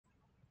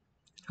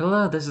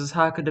Hello, this is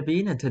Haku the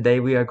Bean, and today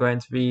we are going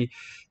to be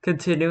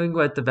continuing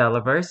with the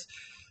Bellerverse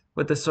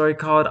with the story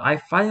called I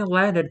Finally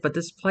Landed, but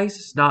this place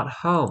is not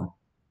home.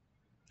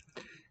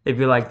 If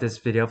you like this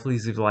video,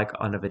 please leave a like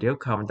on the video,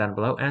 comment down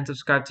below, and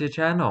subscribe to the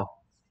channel.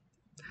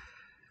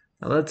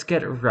 Now let's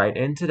get right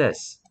into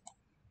this.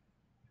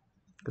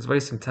 Because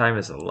wasting time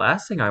is the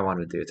last thing I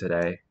want to do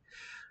today.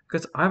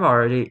 Because I'm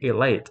already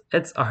late.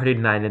 It's already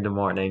 9 in the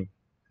morning.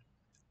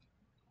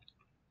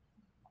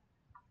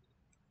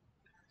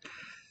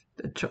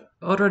 The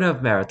children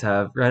of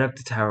Merita ran up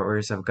the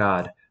towers of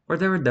God, where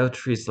there were no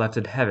trees left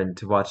in heaven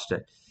to watch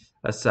the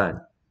sun.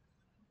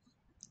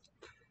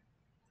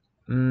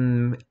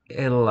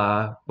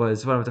 Illa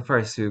was one of the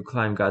first to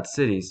climb God's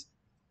cities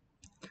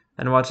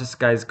and watch the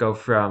skies go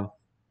from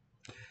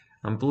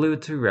blue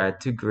to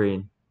red to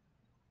green,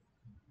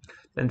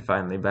 then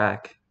finally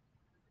back.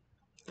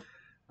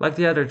 Like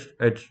the other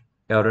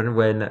children,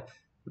 when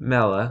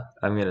Mela,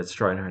 I'm going to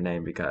destroy her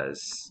name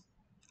because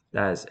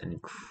that is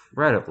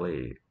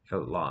incredibly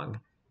long,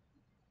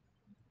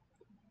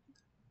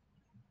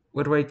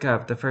 would wake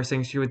up, the first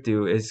thing she would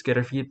do is get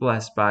her feet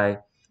blessed by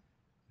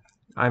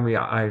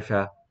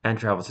Arifa and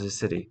travel to the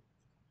city.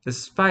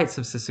 Despite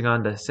subsisting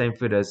on the same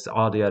food as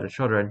all the other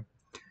children,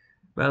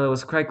 Mela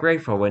was quite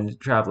grateful when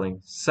traveling,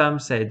 some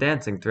say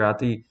dancing throughout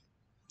the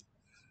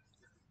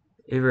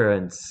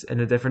ruins.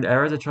 In a different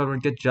era, the children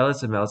would get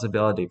jealous of Mela's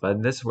ability, but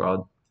in this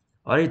world,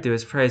 all you do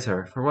is praise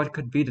her for what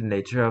could be the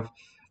nature of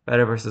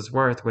Bellerverse's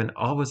worth when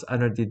all was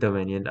under the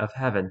dominion of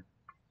heaven.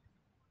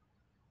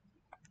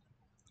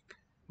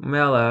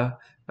 Mela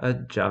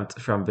jumped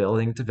from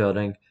building to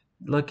building,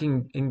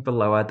 looking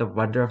below at the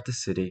wonder of the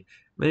city.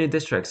 Many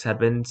districts had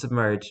been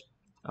submerged,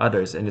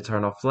 others in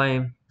eternal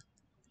flame.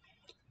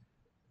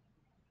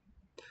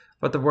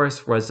 But the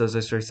worst was those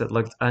districts that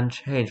looked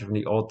unchanged from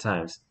the old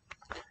times,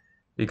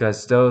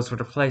 because those were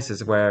the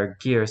places where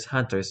Gear's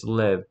hunters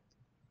lived.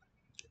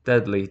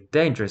 Deadly,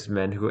 dangerous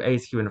men who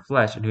ate human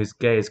flesh and whose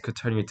gaze could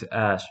turn you to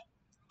ash.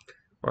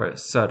 Or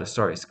so the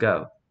stories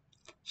go.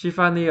 She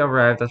finally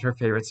arrived at her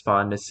favorite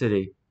spot in the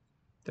city.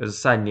 There was a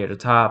sign near the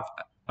top,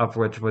 of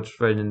which was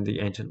written in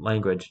the ancient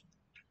language.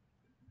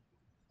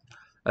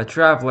 A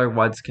traveler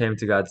once came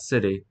to God's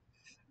city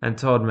and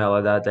told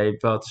Mela that they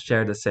both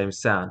shared the same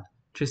sound.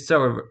 She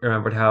still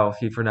remembered how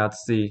he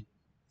pronounced the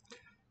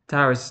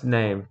tower's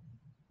name,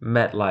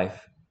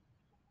 MetLife.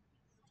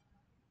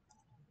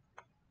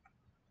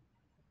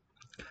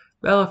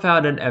 Mela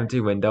found an empty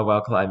window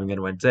while climbing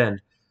and went in.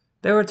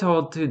 They were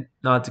told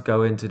not to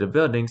go into the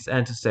buildings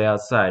and to stay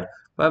outside,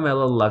 but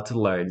Mela loved to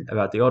learn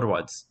about the old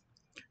ones.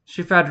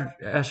 She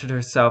fashioned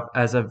herself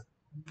as a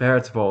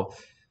veritable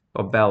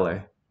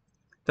Beller.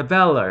 The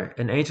Beller,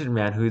 an ancient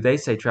man who they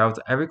say traveled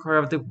to every corner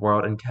of the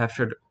world and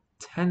captured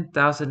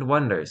 10,000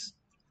 wonders.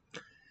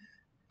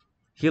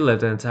 He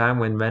lived in a time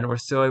when men were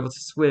still able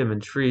to swim in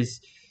trees,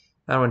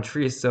 and when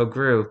trees still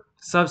grew.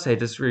 Some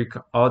sages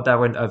recalled that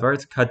when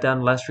Earth cut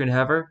down last tree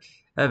in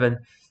heaven,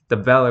 the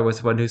Beller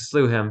was one who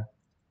slew him,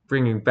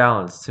 bringing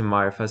balance to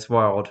Marfa's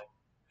world.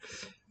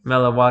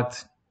 Mela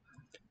walked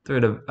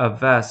through a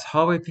vast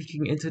hallway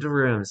peeking into the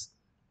rooms.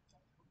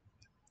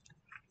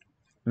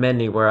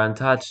 Many were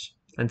untouched,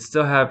 and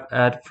still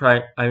had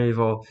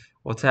primeval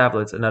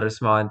tablets and other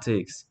small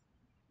antiques.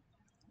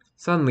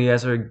 Suddenly,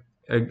 as her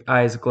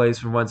eyes glazed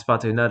from one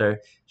spot to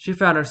another, she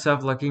found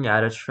herself looking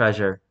at a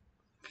treasure.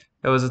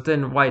 It was a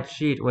thin white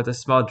sheet with a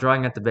small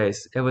drawing at the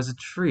base. It was a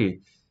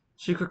tree.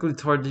 She quickly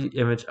tore the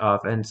image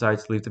off and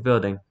started to leave the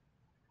building.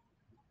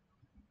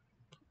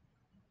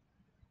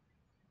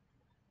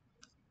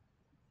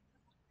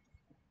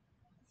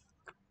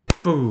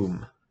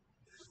 Boom!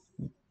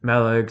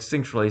 Mela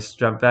instinctually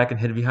jumped back and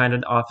hid behind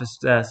an office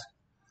desk.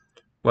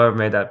 Whatever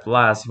made that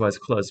blast was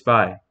close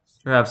by,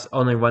 perhaps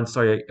only one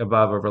story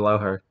above or below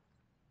her.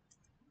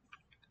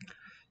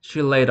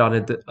 She laid on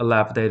a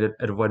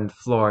dilapidated wooden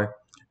floor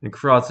and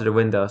crawled to the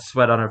window,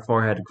 sweat on her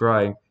forehead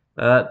growing.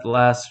 That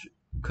last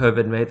could have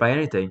been made by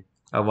anything.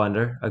 A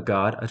wonder, a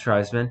god, a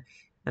tribesman,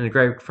 in the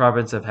great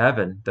province of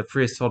heaven. The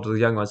priest told the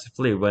young ones to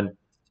flee when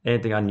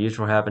anything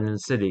unusual happened in the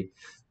city.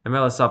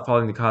 Mela stopped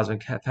following the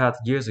cosmic path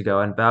years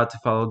ago and vowed to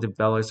follow the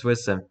Beller's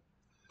wisdom.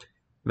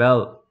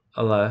 Mela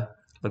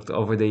looked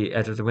over the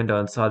edge of the window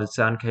and saw the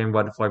sound came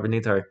one floor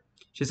beneath her.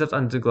 She stepped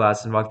onto the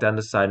glass and walked down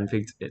the side and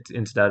peeked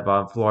into that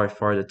bottom floor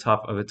for the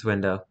top of its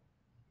window.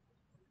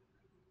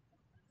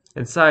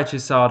 Inside, she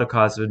saw the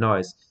cause of the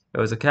noise. It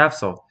was a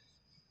capsule,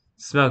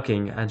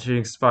 smoking and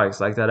shooting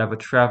sparks like that of a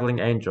traveling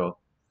angel.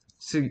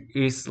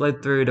 She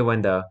slid through the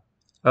window,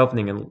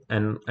 opening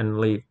and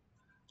leaped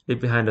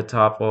behind the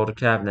top old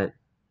cabinet.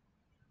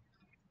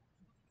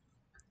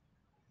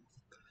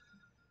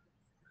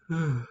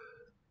 A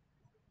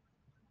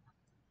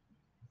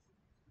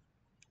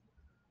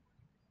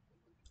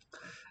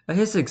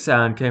hissing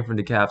sound came from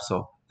the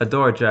capsule. A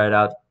door jarred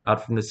out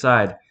from the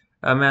side.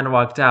 A man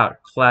walked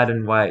out, clad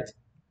in white.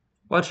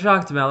 What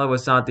shocked Mela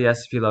was not the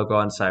SCP logo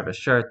on Cyber's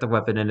shirt, the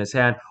weapon in his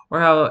hand,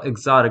 or how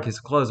exotic his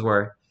clothes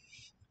were.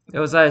 It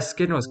was that his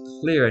skin was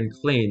clear and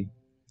clean.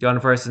 The only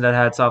person that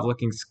had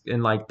soft-looking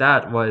skin like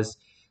that was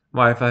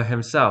Marfa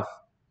himself.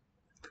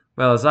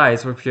 Well, his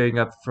eyes were peering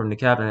up from the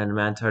cabin in a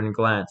man-turning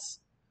glance.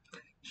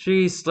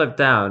 She slipped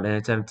down in an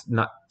attempt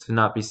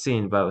not be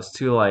seen, but it was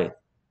too late.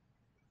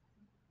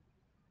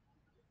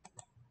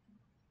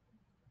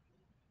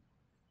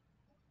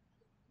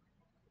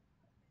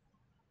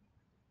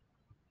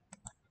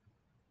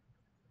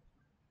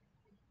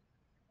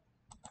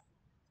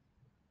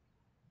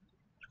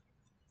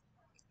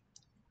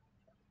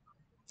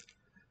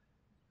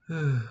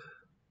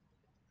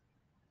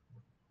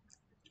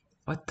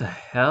 What the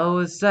hell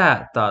is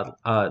that? Thought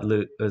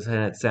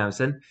Lieutenant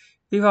Sampson.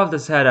 He popped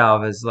his head out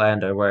of his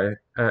lander.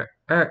 Where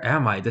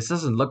am I? This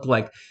doesn't look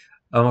like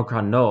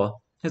Omicron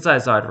Knoll. His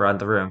eyes darted around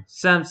the room.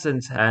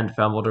 Sampson's hand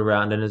fumbled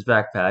around in his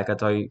backpack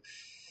until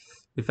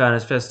he found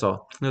his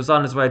pistol. He was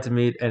on his way to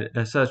meet an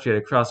associate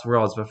across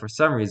worlds, but for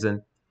some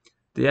reason,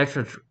 the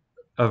extra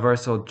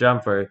traversal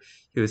jumper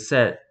he was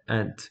set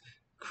and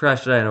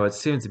crashed into what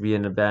seemed to be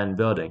an abandoned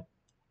building.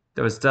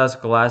 There was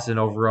dust, glass, and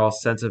overall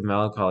sense of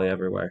melancholy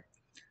everywhere.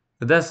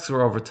 The desks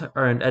were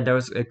overturned, and there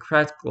was a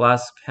cracked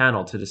glass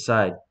panel to the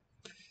side.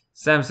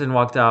 Samson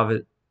walked out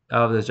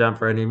of the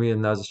jumper, and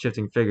immediately noticed a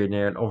shifting figure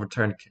near an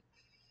overturned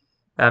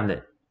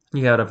cabinet.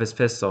 He held up his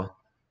pistol.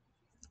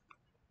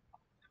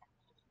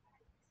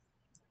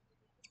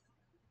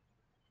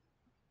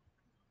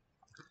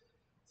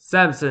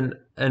 Samson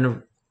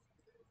and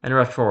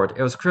rushed forward.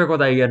 It was critical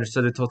that he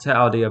understood the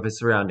totality of his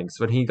surroundings.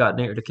 When he got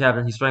near the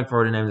cabinet, he sprang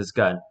forward and aimed his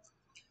gun.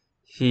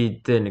 He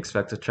didn't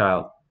expect a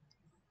child.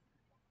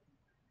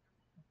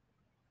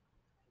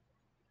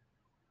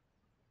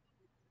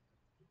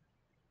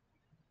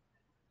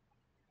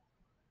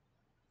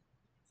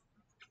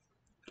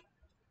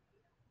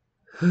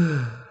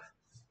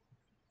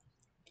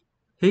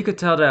 He could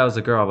tell that it was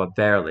a girl, but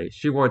barely.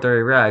 She wore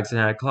dirty rags and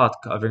had a cloth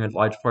covering a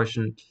large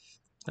portion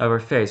of her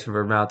face from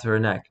her mouth to her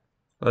neck.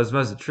 What was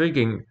most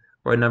intriguing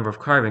were a number of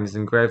carvings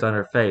engraved on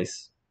her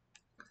face.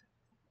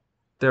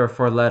 There were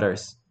four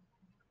letters: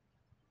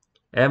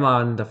 M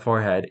on the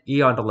forehead,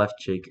 E on the left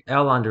cheek,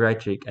 L on the right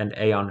cheek, and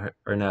A on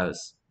her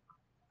nose.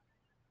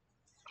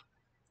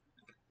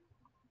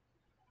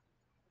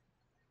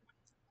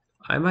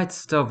 I might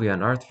still be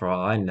on Earth for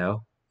all I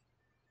know.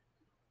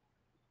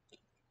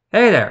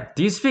 Hey there,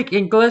 do you speak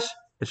English?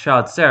 The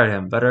child stared at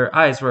him, but her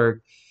eyes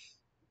were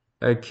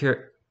a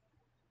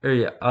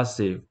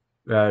curiosity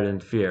rather than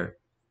fear.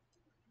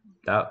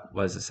 That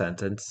was a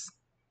sentence.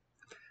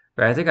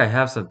 But I think I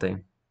have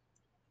something.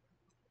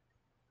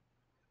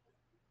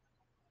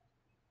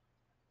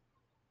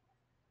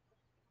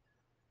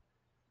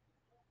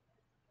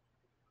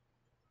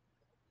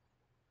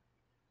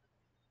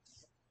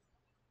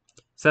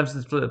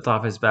 Simpson flipped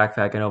off his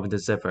backpack and opened the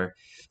zipper.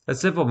 A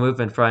simple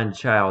movement frightened the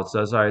child,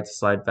 so sorry to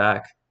slide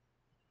back.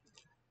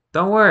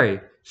 Don't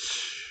worry.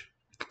 Shh,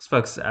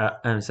 spoke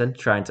Emerson,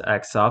 trying to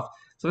act soft.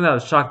 Something that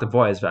would shock the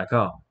boys back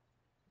home.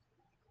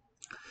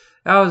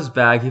 Out of his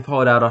bag, he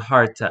pulled out a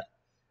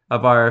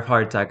bar of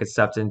hardtack and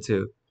stepped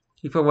into.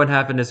 He put one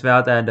half in his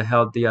mouth and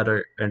held the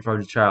other in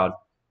front of the child.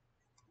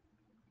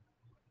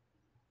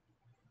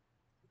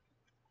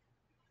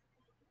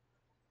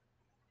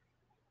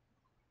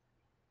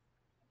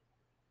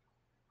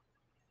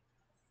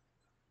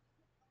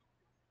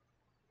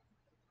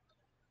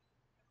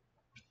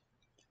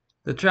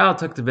 The child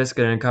took the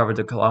biscuit and covered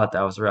the cloth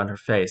that was around her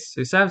face.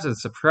 To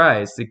Samson's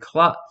surprise, the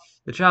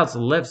child's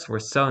lips were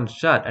sewn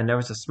shut and there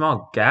was a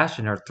small gash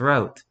in her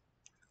throat.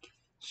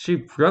 She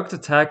broke the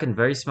tack in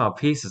very small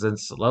pieces and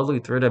slowly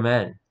threw them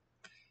in.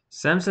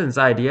 Samson's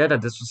idea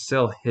that this was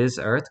still his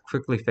Earth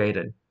quickly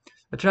faded.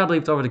 The child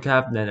leaped over the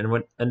cabinet and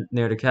went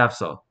near the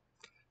capsule.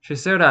 She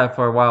stared at it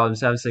for a while and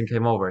Samson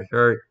came over.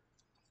 Her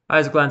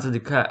eyes glanced at the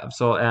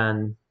capsule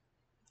and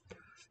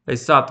they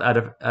stopped at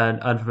an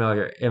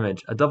unfamiliar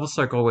image. A double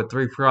circle with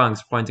three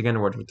prongs pointing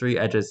inward with three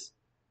edges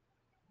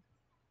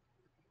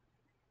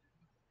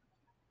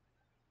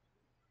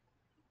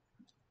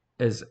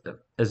is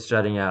is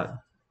jutting out.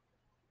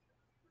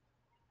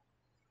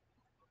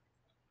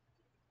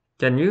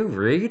 Can you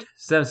read?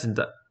 Samson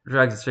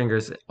dragged his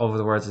fingers over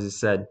the words as he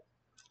said.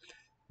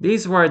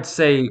 These words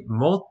say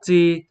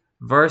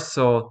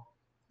multiversal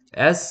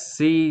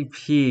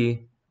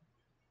SCP.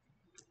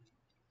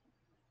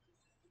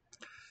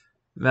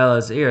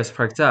 Mella's ears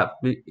perked up.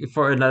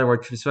 Before another word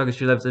could be spoken,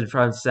 she lifted in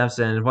front of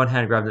Samson and in one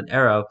hand grabbed an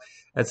arrow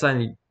and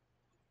suddenly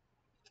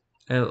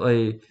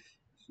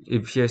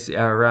it pierced the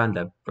air around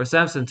them. For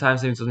Samson, time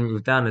seemed to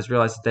move down and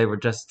realized that they were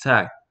just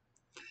attacked.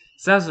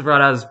 Samson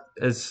brought out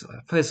his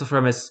pistol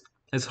from his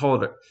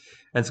holder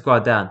and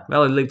squatted down.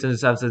 Melody leaped into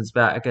Samson's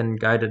back and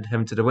guided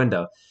him to the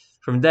window.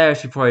 From there,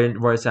 she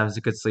pointed where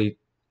Samson could see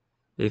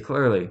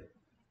clearly.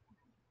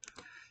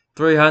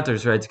 Three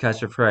hunters ready to catch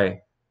their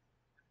prey.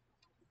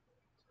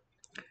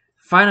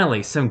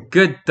 Finally, some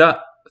good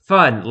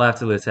fun, laughed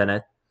the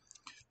lieutenant.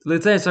 The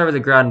lieutenant surveyed the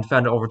ground and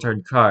found an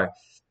overturned car.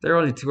 There were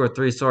only 2 or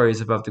 3 stories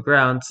above the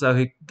ground, so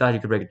he thought he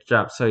could make a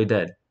jump, so he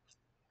did.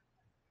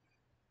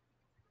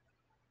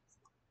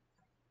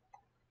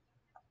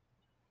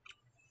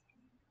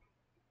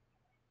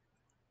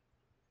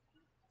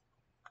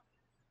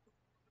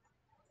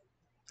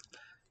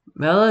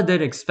 Mela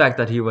didn't expect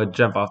that he would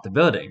jump off the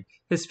building.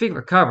 His feet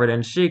were covered,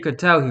 and she could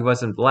tell he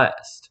wasn't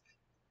blessed.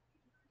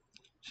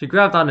 She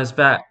grabbed on his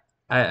back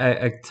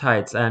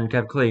tights and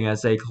kept clinging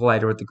as they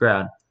collided with the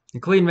ground. The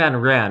clean man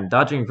ran,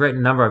 dodging a great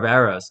number of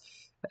arrows,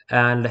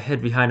 and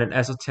hid behind an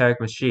esoteric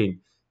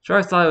machine.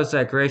 Joyce thought it was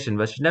decoration,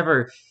 but she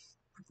never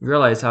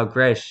realized how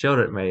gray a shield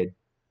it made.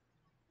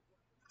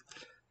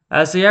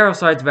 As the arrow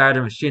started to batter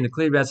the machine, the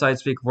clean man started to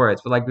speak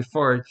words, but like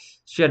before,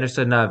 she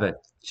understood none of it.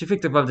 She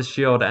peeked above the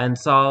shield and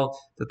saw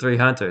the three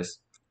hunters.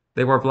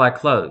 They wore black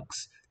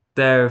cloaks,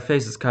 their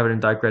faces covered in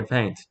dark red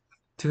paint.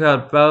 Two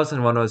held bows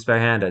and one was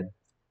barehanded.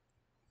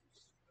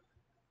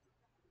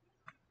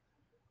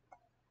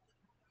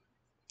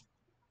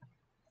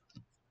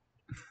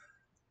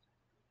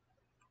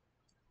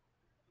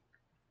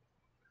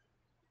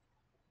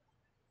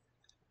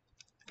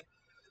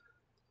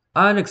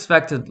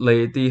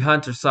 Unexpectedly, the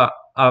hunter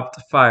stopped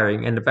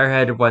firing, and the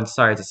bareheaded one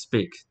started to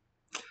speak.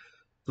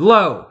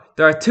 Lo,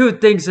 there are two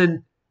things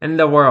in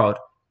the world,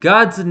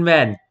 gods and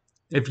men.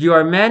 If you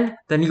are men,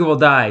 then you will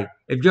die.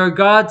 If you are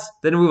gods,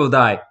 then we will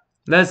die.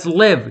 Let us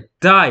live,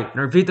 die,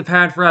 and repeat the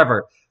pattern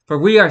forever. For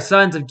we are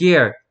sons of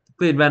Gear. The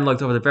clean men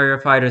looked over the barrier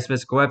fighter's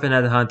mystical weapon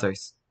at the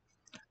hunters.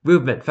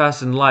 Movement,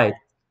 fast and light.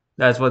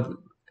 That is what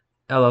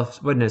Ella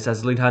witnessed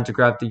as the lead hunter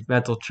grabbed the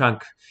metal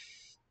chunk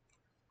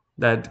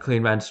that the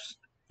clean man's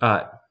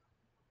said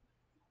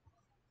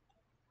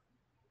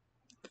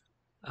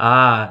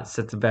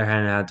the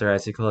barehanded hunter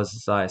as he closed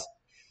his eyes.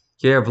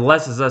 Gear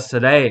blesses us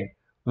today.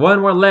 One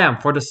more lamb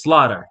for the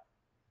slaughter.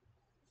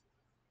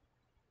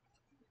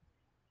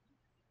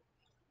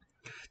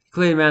 The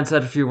clean man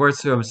said a few words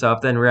to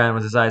himself, then ran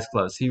with his eyes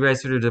closed. He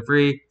raced through the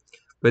debris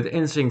with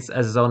instincts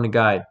as his only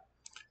guide.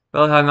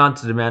 Bella hung on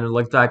to the man and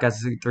looked back as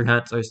the three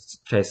hunters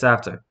chased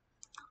after.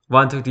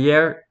 One took the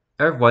air,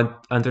 one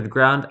under the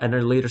ground, and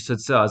their leader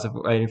stood still as if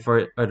waiting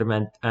for other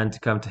men to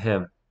come to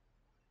him.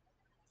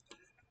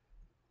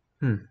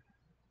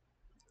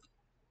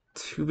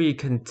 To be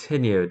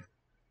continued.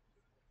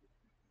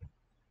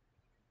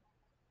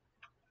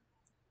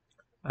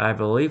 I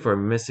believe we're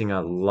missing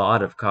a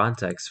lot of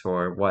context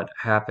for what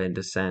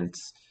happened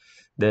since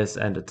this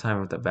and the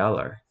time of the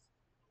Beller.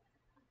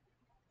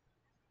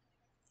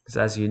 Because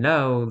as you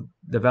know,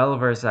 the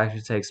Bellerverse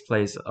actually takes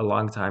place a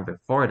long time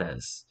before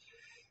this.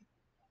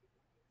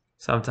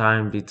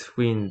 Sometime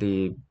between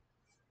the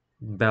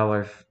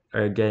Beller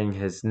getting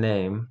his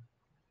name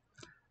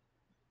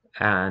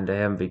and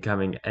him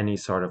becoming any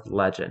sort of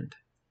legend.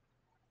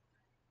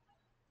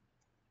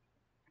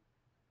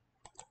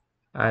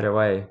 Either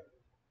way,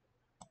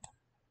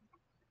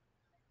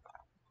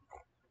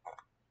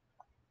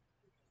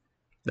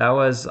 that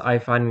was I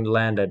finally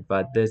landed,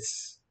 but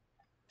this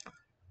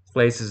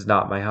place is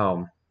not my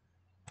home.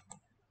 I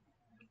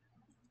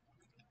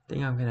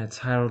think I'm gonna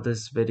title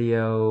this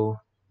video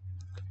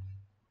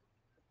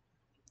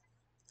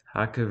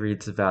Haku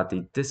reads about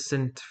the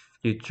distant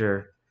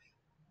future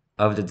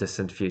of the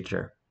distant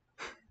future.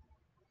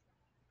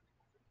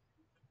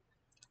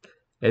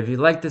 If you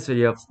liked this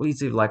video,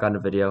 please leave a like on the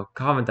video,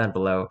 comment down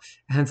below,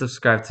 and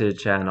subscribe to the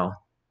channel.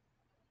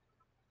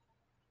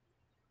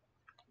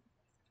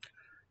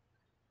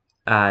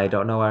 I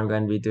don't know what I'm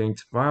going to be doing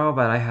tomorrow,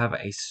 but I have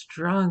a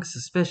strong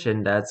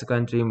suspicion that it's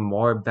going to be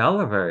more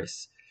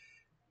Bellerverse.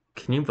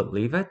 Can you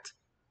believe it?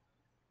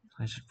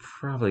 I should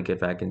probably get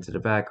back into the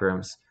back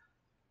rooms.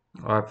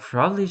 Or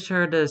probably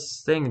share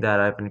this thing that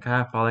I've been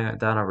kind of falling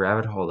down a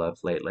rabbit hole of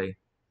lately.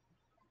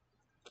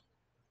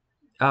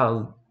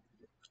 I'll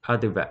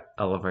do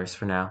Bellerverse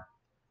for now.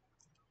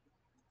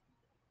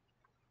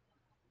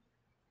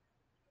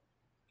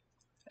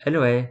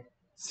 Anyway,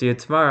 see you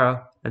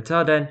tomorrow.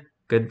 Until then,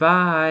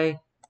 goodbye!